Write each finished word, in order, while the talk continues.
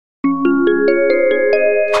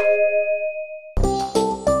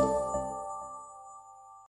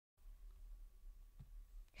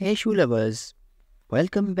Hey shoe lovers,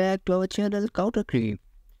 welcome back to our channel Couture Crave.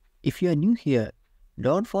 If you are new here,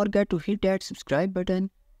 don't forget to hit that subscribe button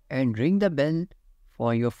and ring the bell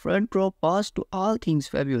for your front row pass to all things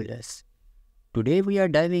fabulous. Today we are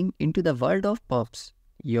diving into the world of pumps,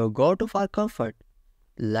 your go-to for comfort,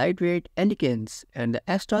 lightweight elegance and the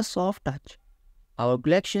extra soft touch. Our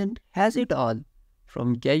collection has it all,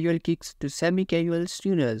 from casual kicks to semi-casual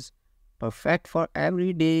tuners, perfect for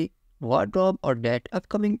everyday wardrobe or that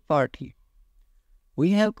upcoming party.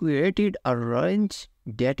 We have created a range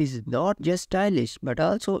that is not just stylish but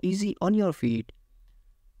also easy on your feet.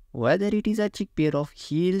 Whether it is a chic pair of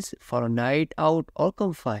heels for a night out or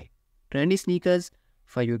comfy, trendy sneakers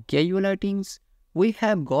for your casual outings, we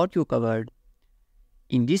have got you covered.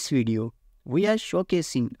 In this video, we are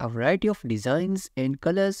showcasing a variety of designs and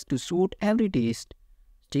colors to suit every taste.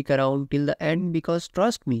 Stick around till the end because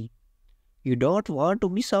trust me, you don't want to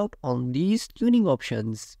miss out on these tuning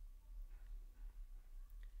options.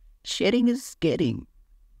 Sharing is caring.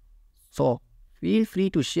 So, feel free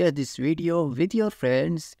to share this video with your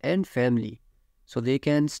friends and family so they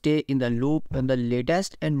can stay in the loop on the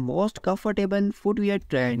latest and most comfortable footwear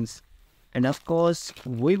trends. And of course,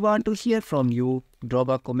 we want to hear from you. Drop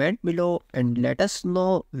a comment below and let us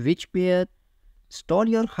know which pair stole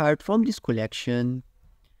your heart from this collection.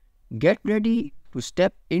 Get ready to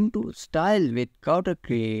step into style with Couture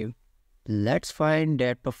Crave. Let's find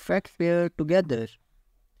that perfect pair together.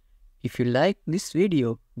 If you like this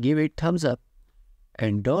video, give it thumbs up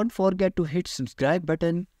and don't forget to hit subscribe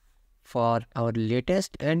button for our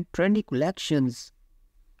latest and trendy collections.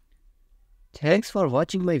 Thanks for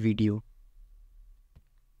watching my video.